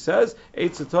 Rashi says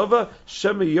eitzah tova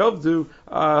shema yovdu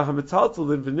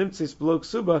hamitaltalin v'nimtzis below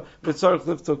ksuba v'tzarich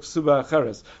lifto ksuba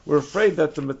acheres. We're afraid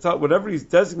that whatever he's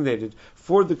designated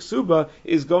for the ksuba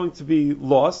is going to be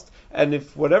lost, and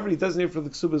if whatever he designated for the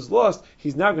ksuba is lost,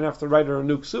 he's now going to have to write her a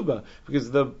new ksuba,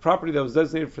 because the property that was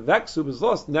designated for that ksuba is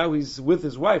lost. Now he's with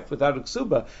his wife without a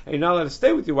ksuba, and you're not allowed to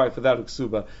stay with your wife without a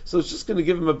ksuba. So it's just going to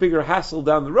give him a bigger hassle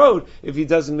down the road if he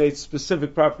designates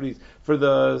specific properties for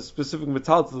the specific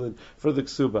metaltalin for the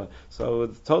ksuba. So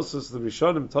the Tosos, the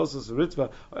Rishonim, Tosos, the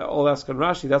Ritva, all ask on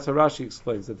Rashi. That's how Rashi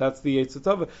explains that. That's the eitzah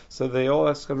tova. So they all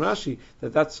ask on Rashi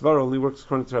that svar only works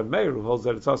according to Reb Meir, who holds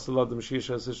that it's also allowed the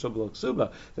Mashiach Shishah below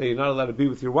ksuba, that you're not allowed to be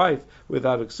with your wife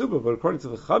without a ksuba. But according to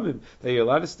the Chamim, that you're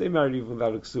allowed to stay married even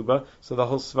without a ksuba, so the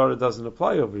whole svara doesn't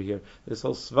apply over here. This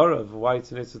whole svara of why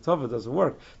it's an Eitz Tova doesn't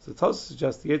work. So Tosa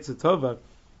suggests the Eitz Tova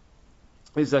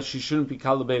is that she shouldn't be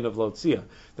kalabein of lotzia.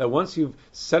 That once you've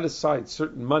set aside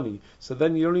certain money, so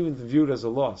then you don't even view it as a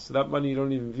loss. So that money you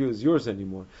don't even view as yours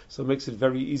anymore. So it makes it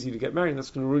very easy to get married, and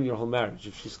that's going to ruin your whole marriage.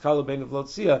 If she's kalabein of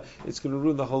lotzia, it's going to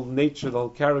ruin the whole nature, the whole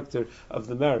character of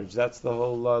the marriage. That's the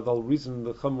whole reason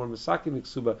the Chum or Masakin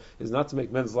Ksuba is not to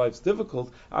make men's lives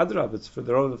difficult. Adrab, it's for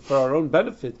our own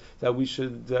benefit that we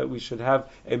should have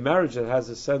a marriage that has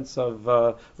a sense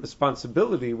of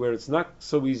responsibility, where it's not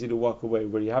so easy to walk away,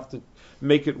 where you have to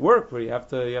make it work, where you have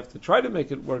to try to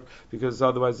make it work, because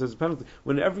otherwise there's a penalty.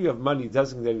 Whenever you have money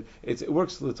designated, it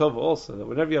works to the Tova also, that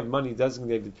whenever you have money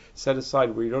designated, set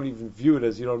aside, where you don't even view it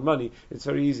as your own money, it's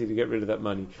very easy to get rid of that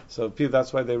money. So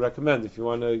that's why they recommend, if you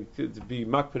want to be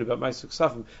makpid about Ma'aseh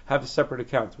Ksafim, have a separate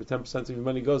account where 10% of your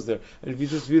money goes there. And if you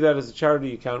just view that as a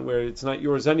charity account where it's not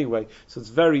yours anyway, so it's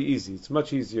very easy. It's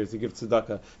much easier to give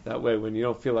tzedakah that way when you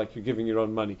don't feel like you're giving your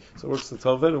own money. So it works to the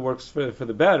Tova, and it works for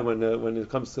the bad when it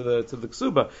comes to the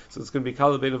ksuba. So it's going to be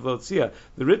kalabein of lotzia.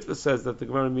 The Ritva says that the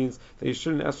Gemara means that you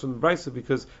shouldn't ask from the brisa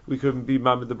because we couldn't be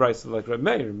mamid the brisa like Reb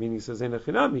Meir, meaning he says Eina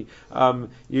Chinami.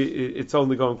 It's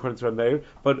only going according to Reb Meir,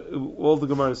 but all the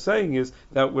Gemara is saying is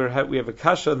that we have a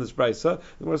kasha on this brisa.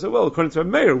 The Gemara said, well, according to Reb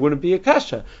Meir, it wouldn't be a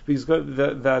kasha because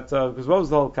because what was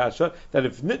the whole kasha? That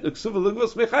if nitna ksuva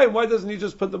ligvos mechayim, why doesn't he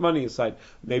just put the money aside?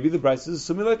 Maybe the brisa is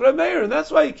assuming like Reb Meir, and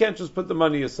that's why he can't just put the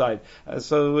money aside.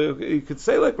 So you could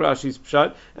say like Rashi's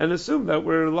pshat and assume that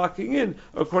we're locking in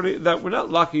we're not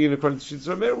locking in according to Shitz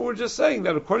Rameir, but we're just saying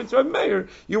that according to Rameir,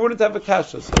 you wouldn't have a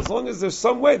kasha. So as long as there's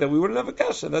some way that we wouldn't have a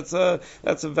kasha, that's a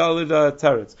valid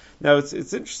teretz. Now it's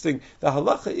interesting. The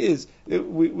halacha is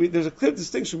there's a clear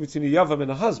distinction between a yavam and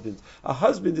a husband. A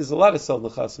husband is allowed to sell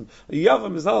nechasim. A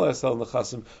yavam is not allowed to sell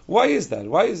nechasim. Why is that?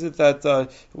 Why is it that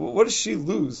what does she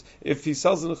lose if he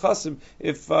sells the nechasim?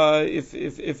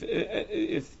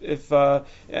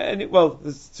 Well,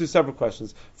 there's two separate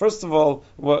questions. First of all,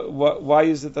 why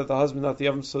is it that the husband not the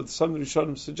yavam? So some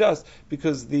Rishonim suggest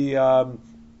because the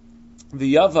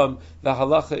yavam, the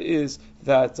halacha is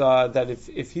that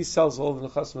if he sells all the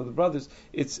nechasim of the brothers,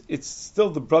 it's still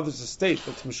the brother's estate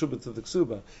that's meshubah to the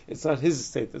ksuba. It's not his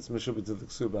estate that's meshubah to the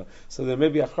ksuba. So there may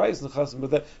be achrayus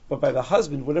nechasim, but by the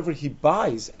husband, whatever he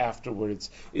buys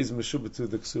afterwards is meshubah to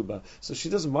the ksuba. So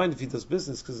she doesn't mind if he does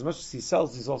business because as much as he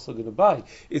sells, he's also going to buy.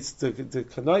 It's the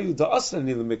kanayu da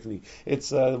asrani lemikni.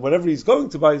 It's whatever he's going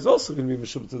to buy is also going to be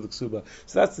meshubah to the ksuba.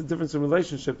 So that's the difference in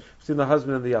relationship between the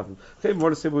husband and the yavam. Okay,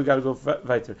 more to say, but we got to go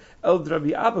weiter. El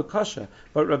Rabbi Abba kasha.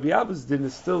 But Rabbi Abba's din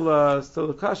is still a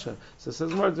kasha. So it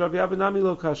says more, Rabbi Abba nami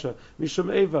lo kasha,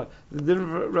 mishum eva. The din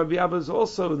of Rabbi Abba is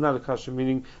also not a kasha,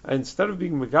 meaning instead of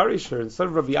being megarisher, instead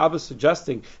of Rabbi Abba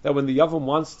suggesting that when the Yavam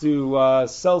wants to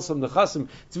sell some nechasim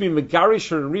to be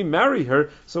megarisher and remarry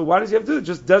her, so why does he have to do it?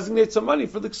 Just designate some money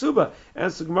for the ksuba.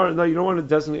 And so Gemara, no, you don't want to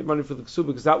designate money for the ksuba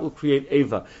because that will create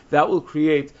eva. That will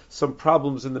create some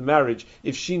problems in the marriage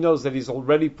if she knows that he's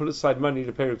already put aside money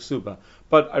to pay her ksuba.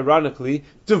 But ironically,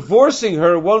 divorcing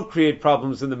her won't create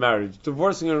problems in the marriage.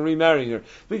 Divorcing her and remarrying her.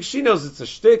 Because she knows it's a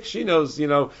shtick. She knows,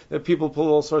 that people pull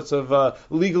all sorts of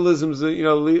legalisms,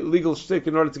 legal shtick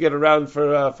in order to get around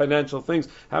for financial things.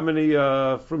 How many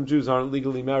from Jews aren't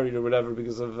legally married or whatever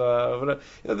because of whatever?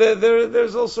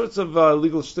 There's all sorts of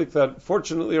legal shtick that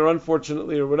fortunately or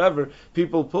unfortunately or whatever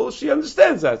people pull. She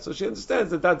understands that. So she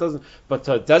understands that doesn't. But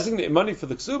to designate money for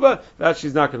the ksuba, that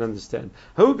she's not going to understand.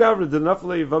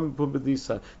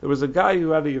 There was a guy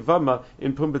who had a Yavama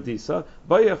in Pumbedisa.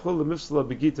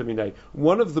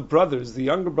 One of the brothers, the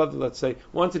younger brother, let's say,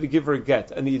 wanted to give her a get.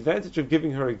 And the advantage of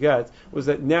giving her a get was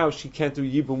that now she can't do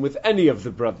Yibum with any of the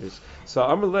brothers. So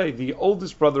Amalei, the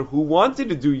oldest brother who wanted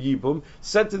to do Yibum,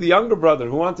 said to the younger brother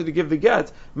who wanted to give the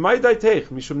get, why do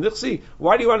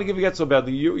you want to give a get so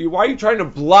badly? Why are you trying to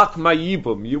block my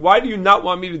Yibum? Why do you not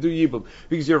want me to do Yibum?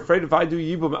 Because you're afraid if I do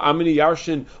Yibum, I'm going to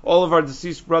yarshin all of our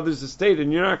deceased brothers' estate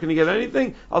and you're not going to get anything?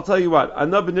 I'll tell you what,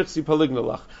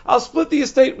 I'll split the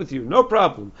estate with you, no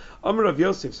problem. Amar Rav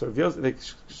Yosef, so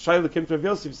Shaila came to Rav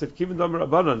Yosef, said, Kivin Amar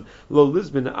Abanan, lo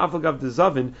Lisbon, Afagav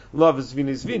Dezavin, love is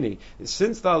Vini.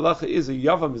 Since the halacha is a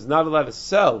Yavam is not allowed to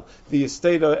sell the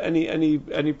estate,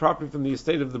 any property from the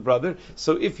estate of the brother,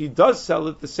 so if he does sell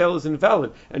it, the sale is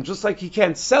invalid. And just like he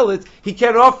can't sell it, he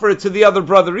can't offer it to the other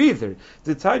brother either.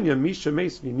 Titania, Misha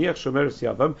Meis, Viniach Shomeres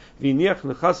Yavam, Viniach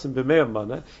Nechasim B'Me'am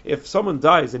Mana. If someone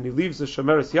dies and he leaves the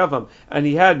Shomeres Yavam, and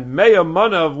he had meya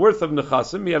mana of worth of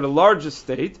nechasim, he had a large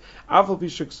estate,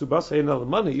 Even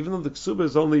though the ksuba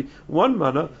is only one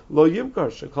mana, lo yimkar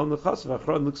shekol nechasim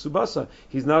achron l'ksubasa.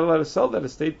 He's not allowed to sell that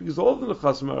estate because all the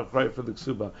nechasim are achrayv for the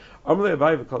ksuba.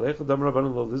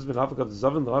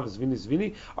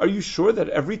 Are you sure that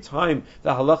every time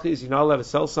the halacha is you're not allowed to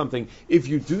sell something, if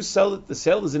you do sell it, the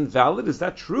sale is invalid? Is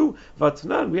that true?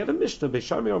 Vatnan, we had a mishnah. We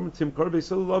spoke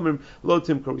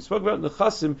about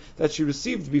nechasim that she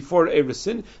received before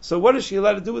erisin. So what is she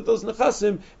allowed to do with those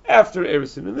nechasim after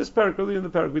erisin? In this parak, earlier in the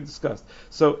parak, we discussed.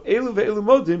 So elu ve'elu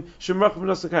modim shemrach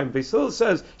v'nosakayim. Beis Hillel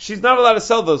says she's not allowed to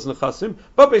sell those nechasim,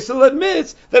 but Beis Hillel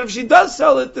admits that if she does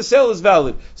sell it, the sale is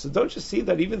valid. So don't you see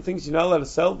that even things you're not allowed to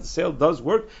sell, the sale does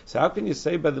work? So how can you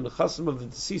say by the nechasim of the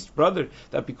deceased brother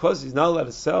that because he's not allowed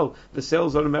to sell, the sale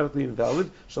is automatically invalid?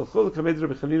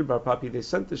 They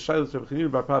sent the shayla to Rabbi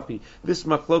Chanina bar Papi, this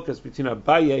machlokas between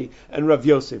Abaye and Rav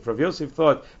Yosef. Rav Yosef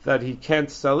thought that he can't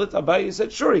sell it. Abaye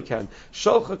said, sure he can.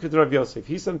 Shalcha ked Rav Yosef.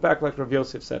 He sent back like Rav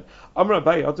Yosef said. Amar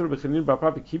Abaye, Atar Rabbi Chanina bar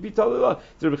Papi, kibi talila.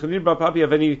 Did Rabbi Chanina bar Papi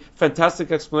have any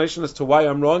fantastic explanation as to why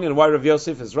I'm wrong and why Rav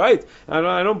Yosef is right? I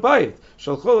don't buy it.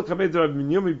 Shalcha kamed Rav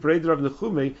Minyumi Breid Rav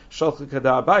Nechume, Shalcha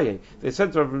kada Abaye. They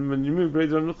sent Rav Minyumi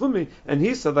Breid Rav Nechume, and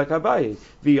he said like Abaye.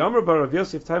 The Amar bar Rav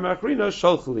Yosef time achrina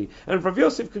shalchuli. And if Rav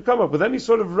Yosef could come up with any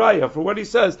sort of raya for what he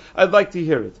says, I'd like to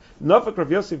hear it. Nafak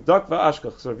Rav Yosef dakva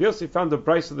ashkach. So Rav Yosef found a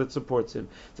brisa that supports him.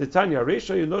 Titania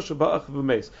Reisha Yenosha Ba'ach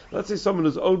V'Meis. Let's say someone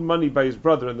who's owed money by his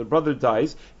brother and the brother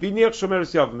dies. V'niach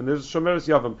Shomeres Yavam, and there's a Shomeres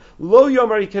Yavam. Lo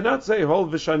Yomar, he cannot say Hol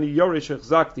V'Shani Yoresh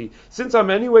Echzakti. Since I'm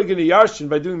anyway going to yarshin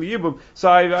by doing the yibum, so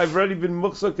I've already been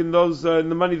muksuk in those in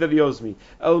the money that he owes me.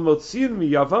 El Motzin mi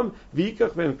Yavam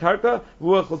V'ikach Ben Karka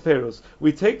V'Uachel Peros.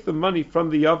 We take the money from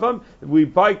the Yavam, we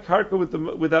buy Karka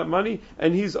with that money,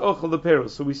 and he's Ochel the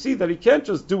Peros. So we see that he can't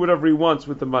just do whatever he wants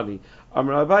with the money.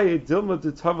 No,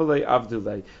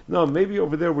 maybe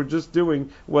over there we're just doing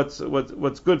what's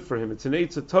good for him. It's an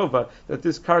Eitz Tova that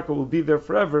this karka will be there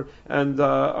forever. And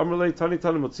what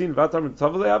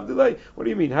do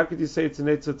you mean? How could you say it's an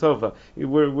Eitz Tova?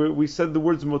 We said the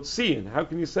words motziin. How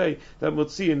can you say that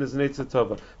motziin is an Eitz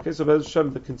Tova? Okay, so Be'ez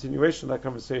Hashem, the continuation of that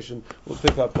conversation we'll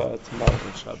pick up tomorrow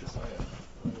on Shabbos.